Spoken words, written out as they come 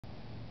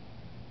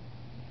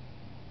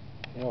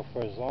You know,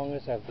 for as long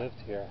as I've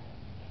lived here,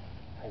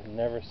 I've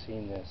never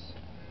seen this.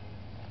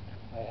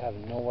 I have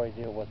no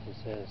idea what this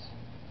is.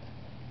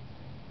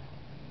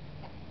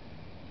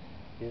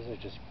 These are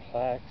just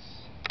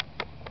plaques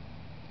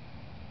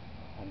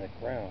on the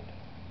ground.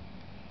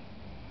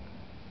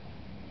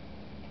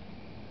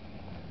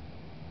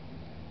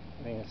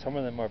 I mean, some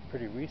of them are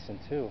pretty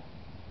recent too.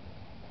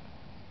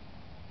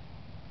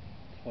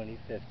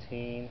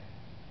 2015,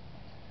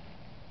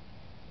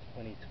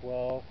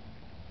 2012.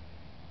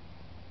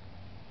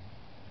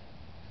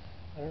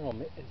 I don't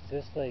know, is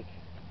this like,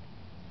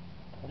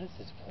 what is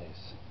this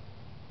place?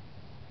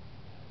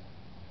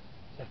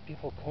 It's like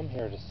people come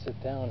here to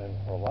sit down and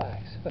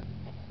relax.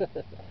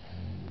 Okay.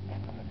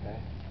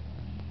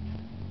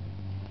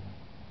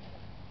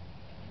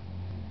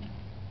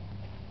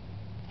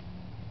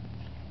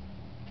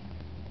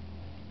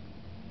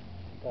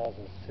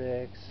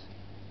 2006.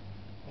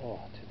 Oh,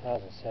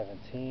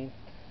 2017.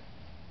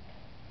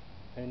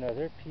 I mean, are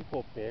there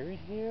people buried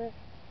here?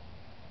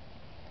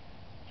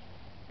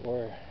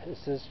 Or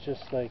is this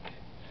just like,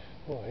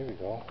 oh, here we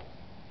go.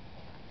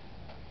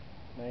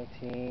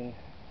 1970.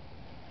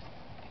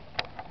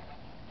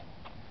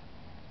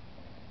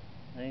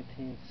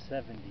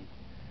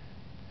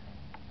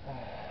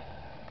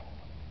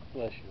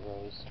 Bless you,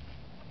 Rose.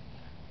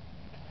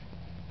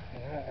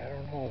 And I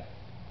don't know.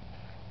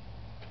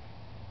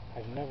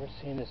 I've never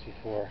seen this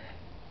before.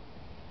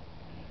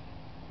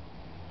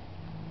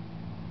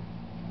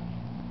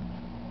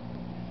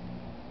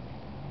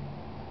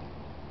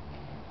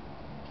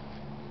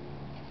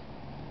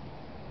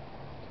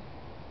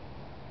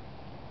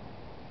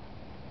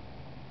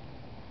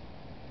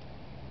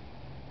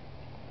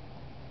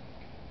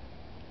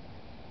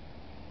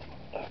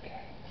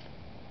 Okay.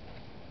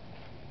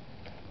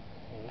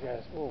 And you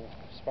guys, oh,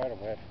 spider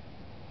web.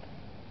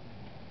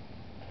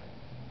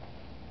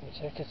 Well,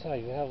 check this out.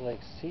 You have like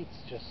seats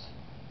just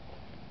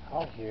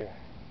out here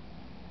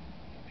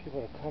for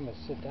people to come and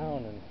sit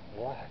down and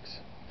relax.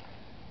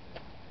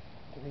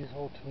 Look at these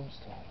old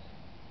tombstones,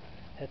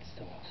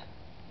 headstones.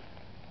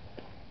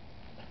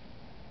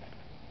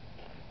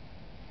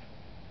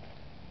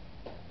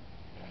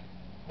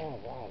 Oh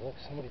wow, look,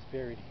 somebody's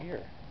buried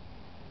here.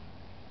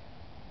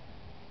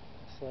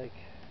 It's like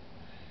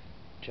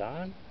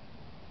John?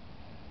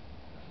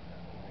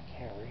 I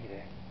can't read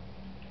it.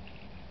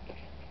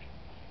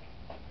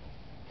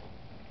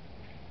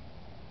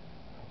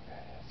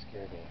 Okay, that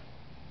scared me.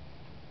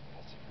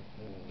 Let's see if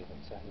we can get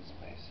inside this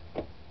place.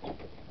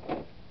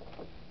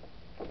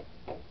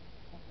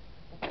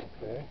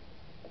 Okay.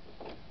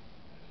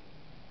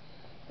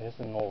 There's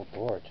an old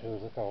door too.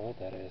 Look how old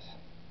that is.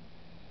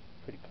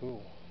 Pretty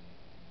cool.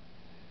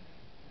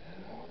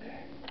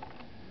 Okay.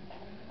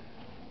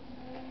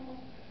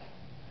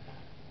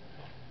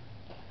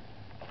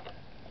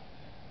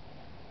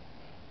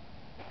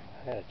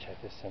 I gotta check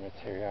this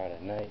cemetery out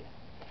at night.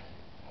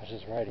 I was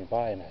just riding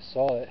by and I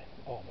saw it.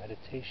 Oh,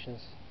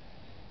 meditations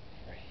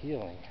for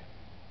healing.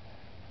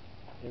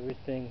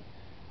 Everything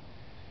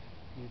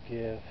you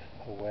give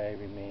away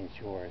remains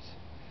yours,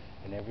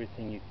 and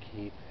everything you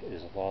keep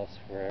is lost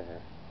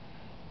forever.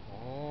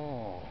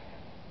 Oh.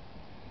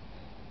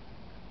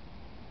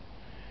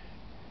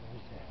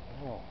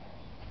 Oh.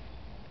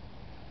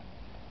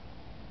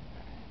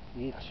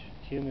 Each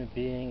human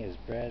being is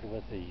bred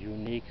with a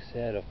unique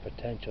set of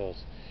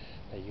potentials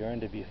that yearn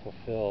to be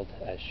fulfilled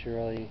as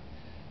surely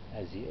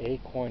as the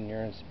acorn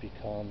yearns to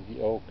become the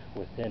oak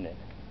within it.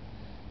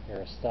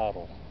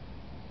 Aristotle.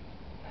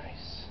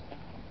 Nice.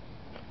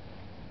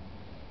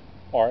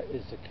 Art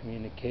is the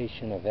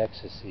communication of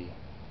ecstasy.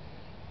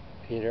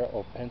 Peter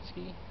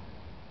Opensky.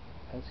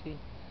 Opensky?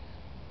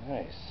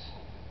 Nice.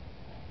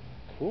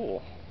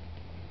 Cool.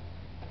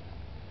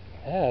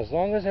 Yeah, as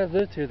long as I've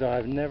lived here though,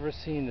 I've never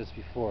seen this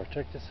before.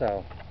 Check this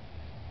out.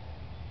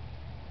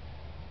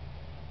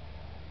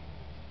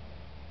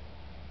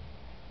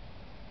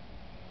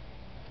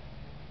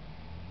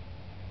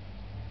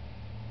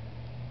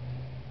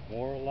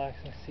 More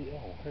relaxing seat.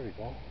 Oh, here we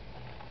go.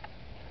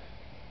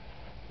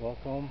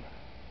 Welcome.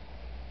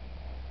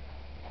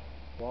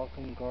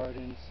 Welcome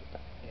Gardens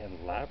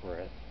and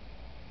Labyrinth.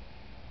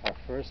 Our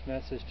first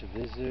message to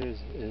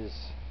visitors is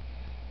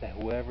that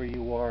whoever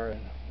you are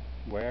and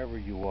wherever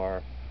you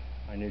are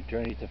on your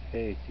journey to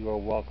faith, you are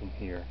welcome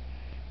here.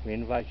 We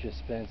invite you to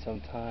spend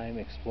some time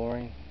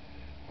exploring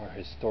our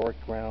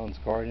historic grounds,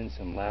 gardens,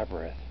 and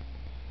labyrinth.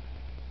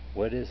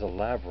 What is a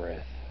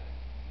labyrinth?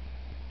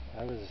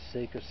 That was a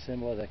sacred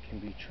symbol that can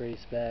be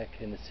traced back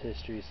in its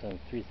history some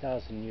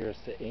 3,000 years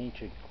to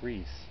ancient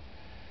Greece.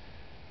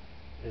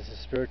 It is a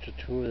spiritual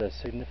tool that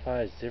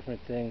signifies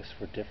different things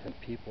for different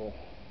people.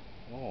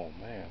 Oh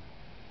man.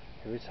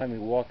 Every time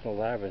you walk in a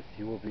labyrinth,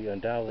 you will be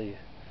undoubtedly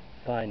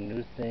find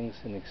new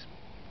things in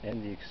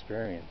the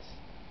experience.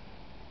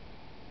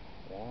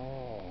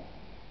 Wow.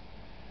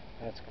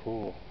 That's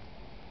cool.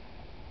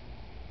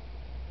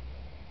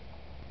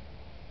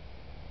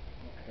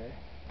 Okay.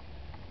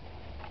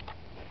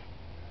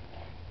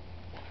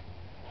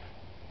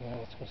 Well,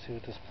 let's go see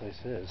what this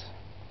place is.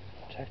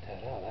 Check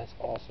that out. That's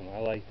awesome. I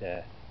like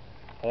that.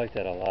 I like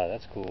that a lot.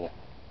 That's cool.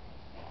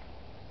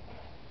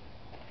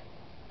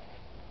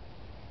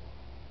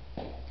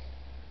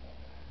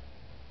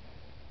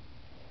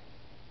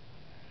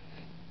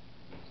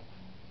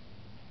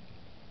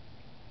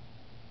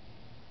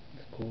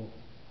 That's cool.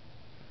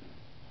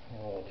 I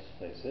don't know what this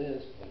place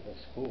is, but it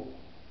looks cool.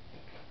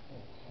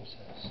 Oh, what's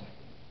this?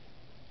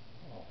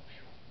 Oh,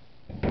 phew.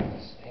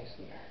 Snakes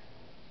in there.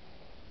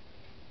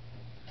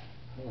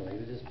 I don't know,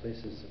 maybe this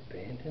place is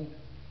abandoned?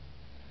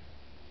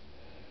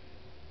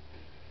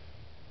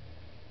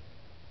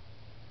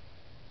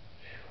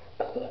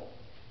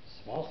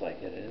 Smells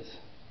like it is.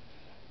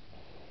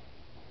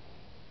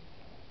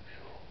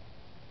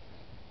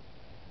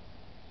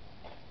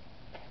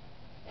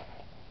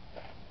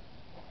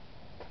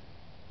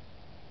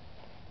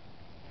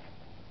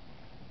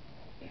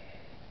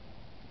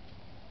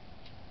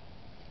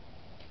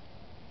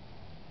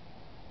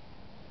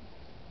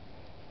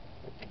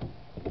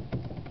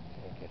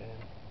 Can't get in.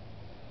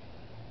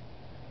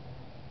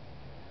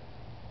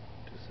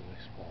 Do some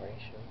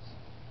explorations.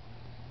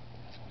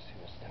 Let's go see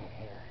what's down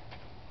here.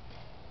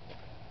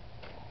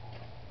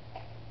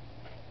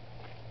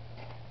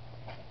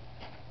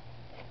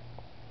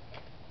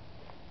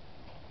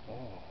 Oh.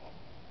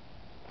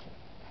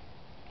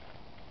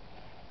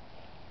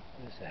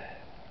 What is that?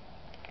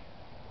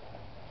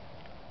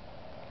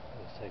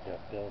 Looks like a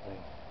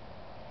building.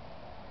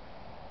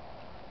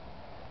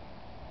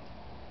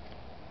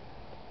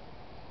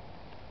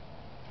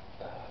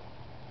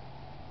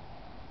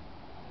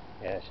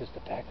 Yeah, it's just the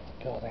back of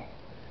the building.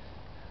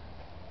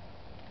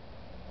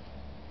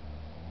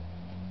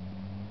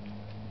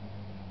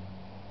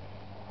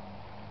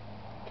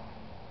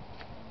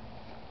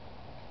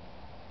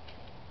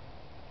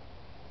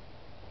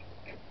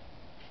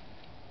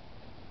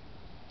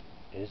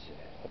 Is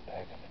the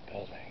back of the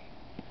building?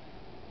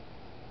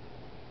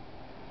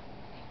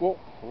 Whoa!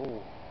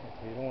 Whoa!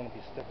 You don't want to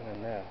be stepping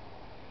in that.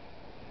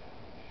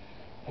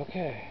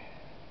 Okay.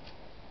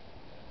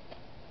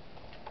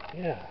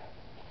 Yeah.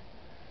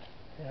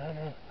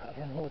 Yeah, I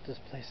don't know what this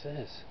place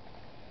is.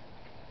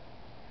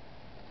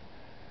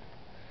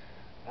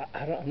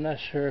 I'm not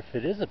sure if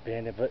it is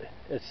abandoned, but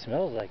it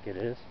smells like it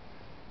is.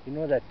 You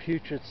know that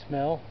putrid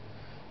smell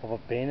of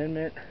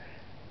abandonment?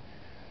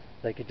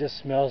 Like it just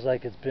smells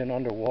like it's been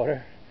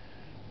underwater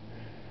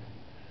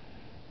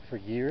for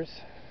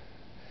years.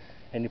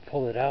 And you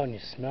pull it out and you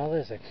smell it,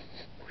 it's like,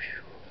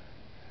 whew.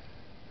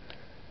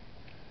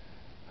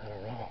 I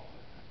don't know.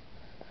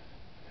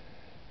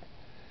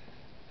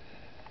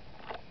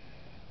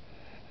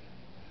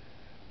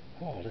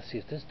 Oh, let's see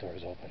if this door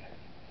is open.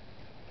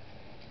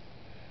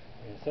 I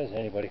mean, it says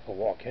anybody could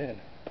walk in.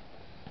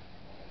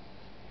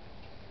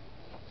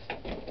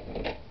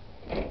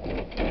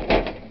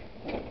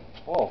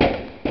 Oh,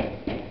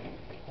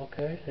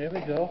 okay, there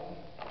we go.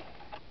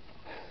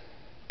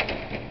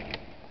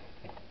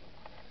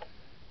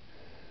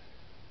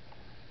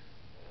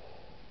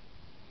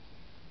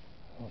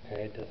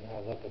 Okay, it does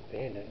not look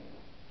abandoned.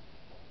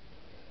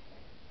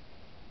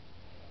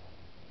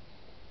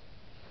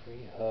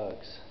 Free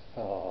hugs.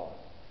 Oh.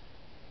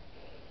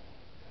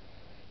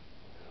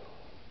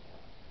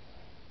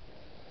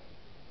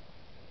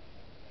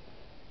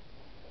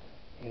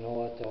 You know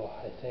what though,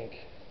 I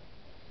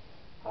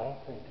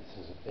don't think this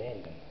is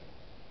abandoned.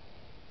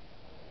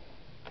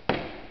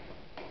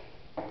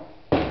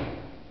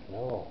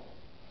 No,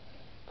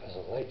 because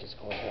the light just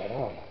goes right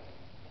on.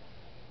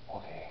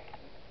 Okay,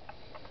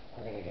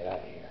 we're gonna get out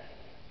of here.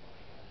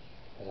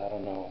 Because I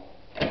don't know.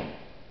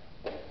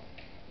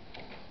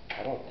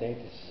 I don't think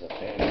this is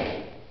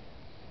abandoned.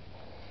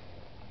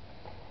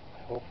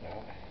 I hope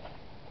not.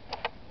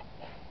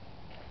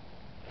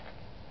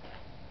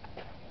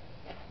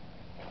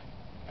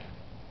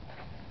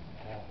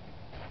 Yeah.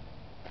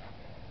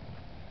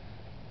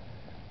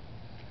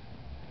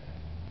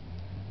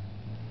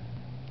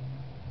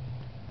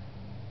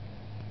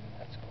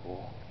 That's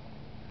cool.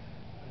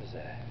 What is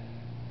that?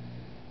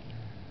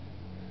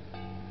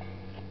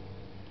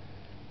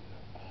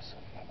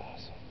 Awesome.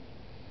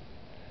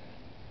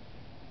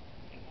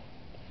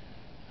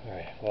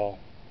 Alright, well,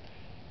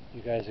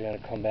 you guys are going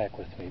to come back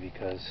with me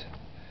because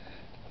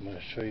I'm going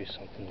to show you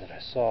something that I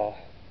saw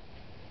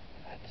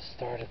at the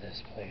start of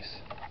this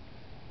place.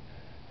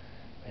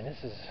 And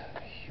this is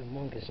a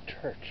humongous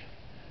church.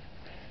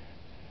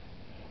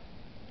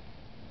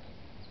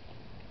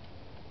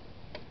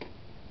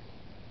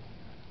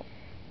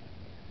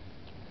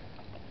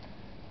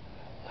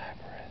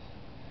 Labyrinth.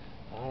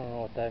 I don't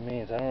know what that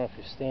means. I don't know if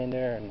you stand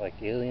there and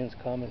like aliens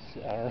come and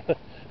see, I don't know.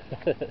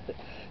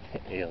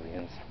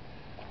 Aliens.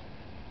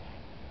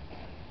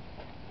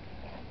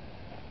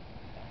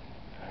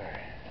 Alright.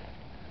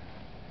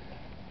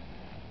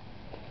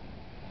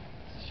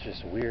 It's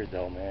just weird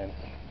though, man.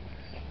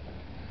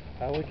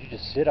 How would you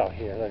just sit out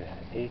here? Look,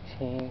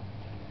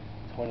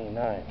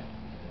 1829.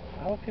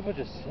 How would people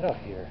just sit out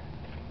here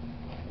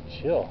and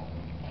chill?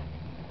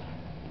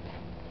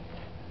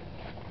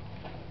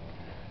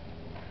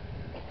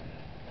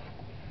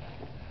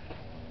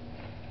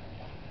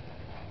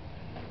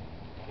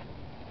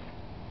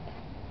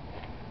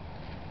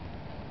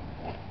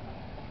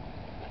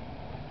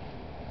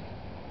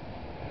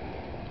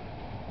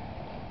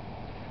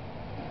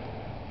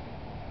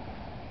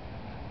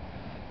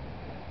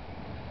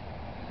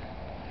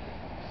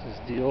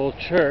 the old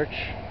church.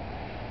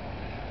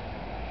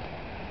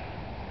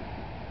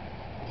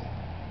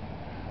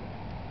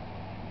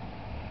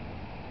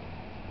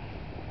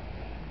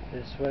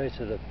 This way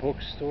to the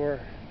bookstore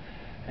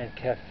and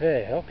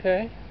cafe.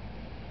 Okay.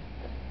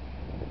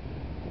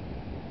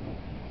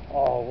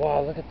 Oh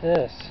wow, look at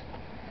this.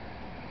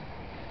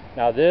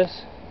 Now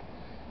this,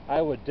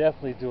 I would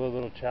definitely do a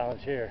little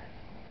challenge here.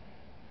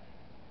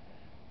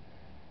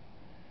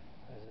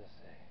 What does this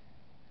say?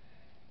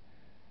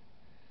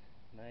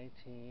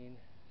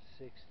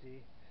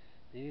 1960.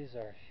 These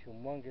are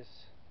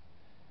humongous,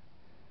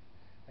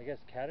 I guess,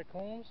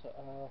 catacombs?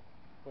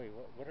 Wait,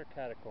 what are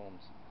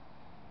catacombs?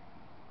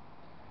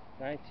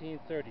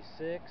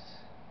 1936,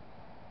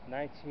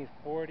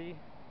 1940.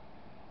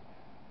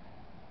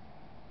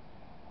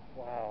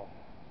 Wow.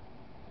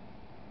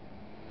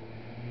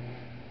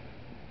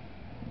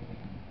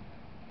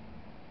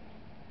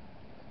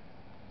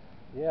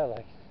 Yeah,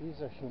 like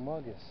these are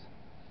humongous.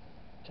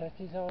 Check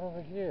these out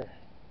over here.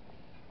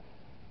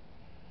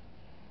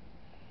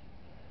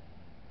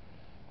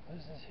 What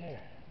is this here?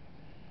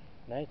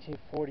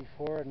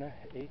 1944,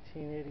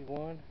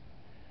 1881,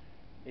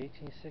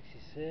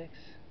 1866.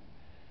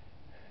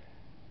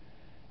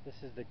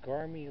 This is the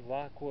Garmy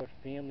Lockwood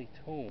family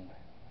tomb.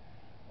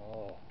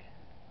 Oh,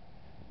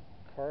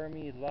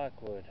 Garmy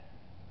Lockwood.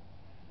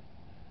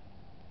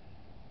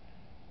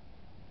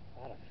 A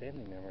lot of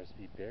family members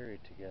be buried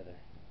together.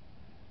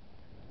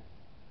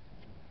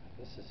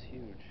 This is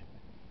huge.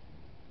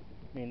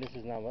 I mean, this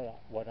is not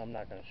what I'm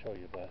not going to show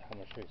you, but I'm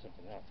going to show you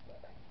something else.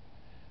 But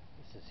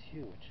this is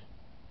huge.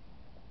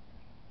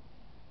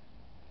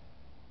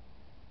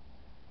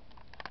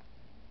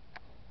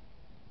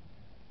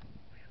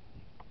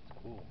 It's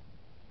cool.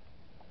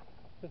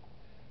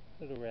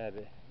 Little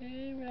rabbit.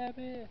 Hey,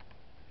 rabbit.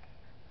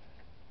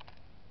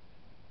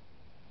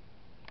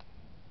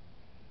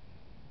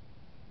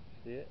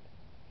 See it?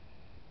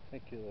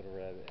 Thank you, little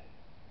rabbit.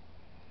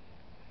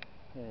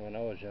 When I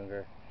was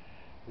younger,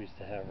 we used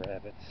to have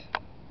rabbits.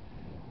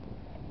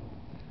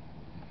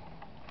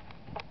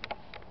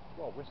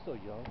 Well, we're still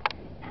young.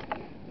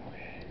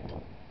 Okay,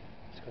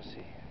 let's go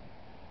see.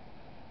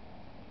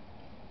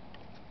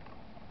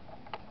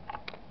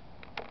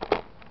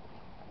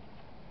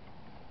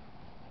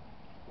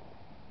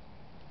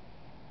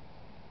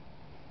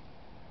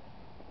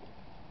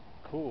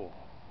 Cool.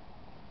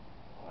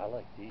 I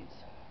like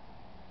these.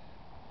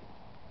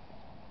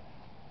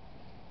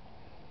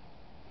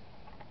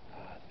 The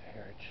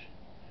peerage.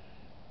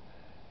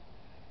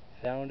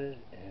 Founded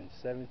in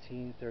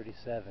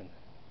 1737.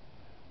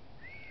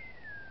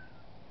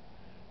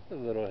 A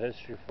little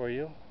history for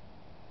you.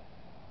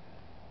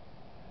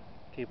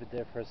 Keep it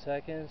there for a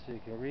second so you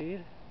can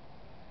read.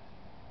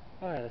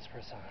 Alright, let's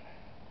press on.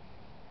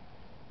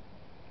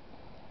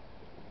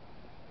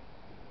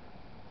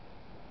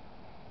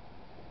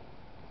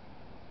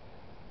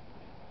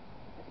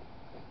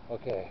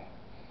 Okay,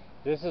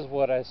 this is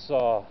what I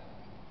saw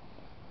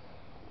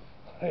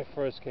when I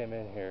first came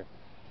in here.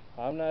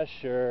 I'm not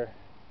sure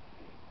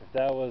if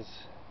that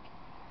was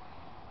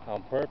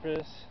on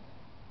purpose.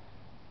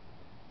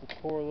 The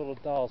poor little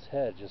doll's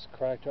head just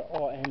cracked her.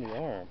 Oh, and the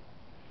arm.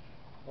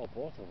 Oh,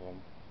 both of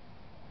them.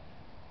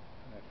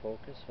 Alright,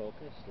 focus,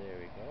 focus. There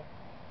we go.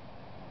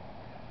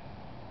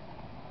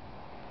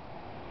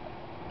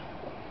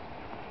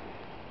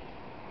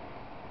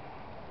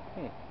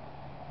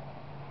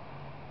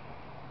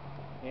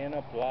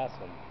 Anna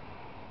Blossom.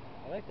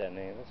 I like that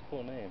name. That's a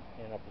cool name.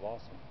 Anna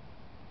Blossom.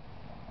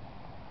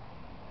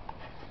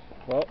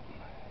 Well,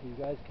 you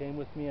guys came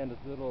with me on this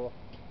little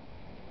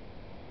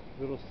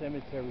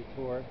cemetery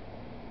tour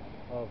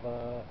of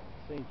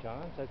St.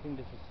 John's. I think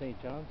this is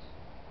St. John's.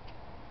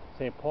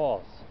 St.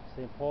 Paul's.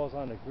 St. Paul's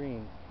on the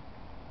green.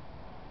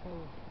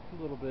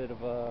 A little bit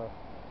of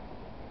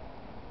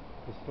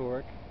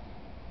historic.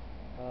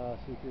 So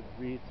you could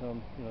read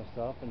some,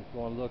 stuff, and if you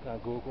want to look on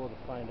Google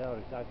to find out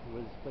exactly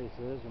where this place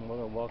is, you're more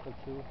than welcome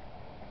to.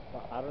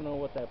 I don't know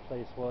what that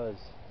place was.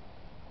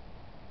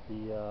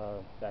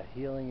 That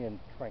healing and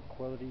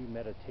tranquility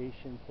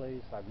meditation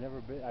place. I've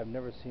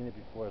never seen it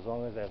before, as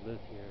long as I've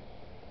lived here.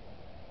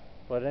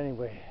 But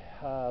anyway,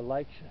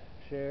 like,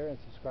 share, and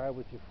subscribe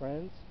with your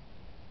friends,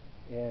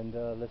 and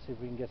let's see if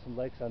we can get some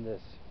likes on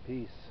this.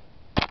 Peace.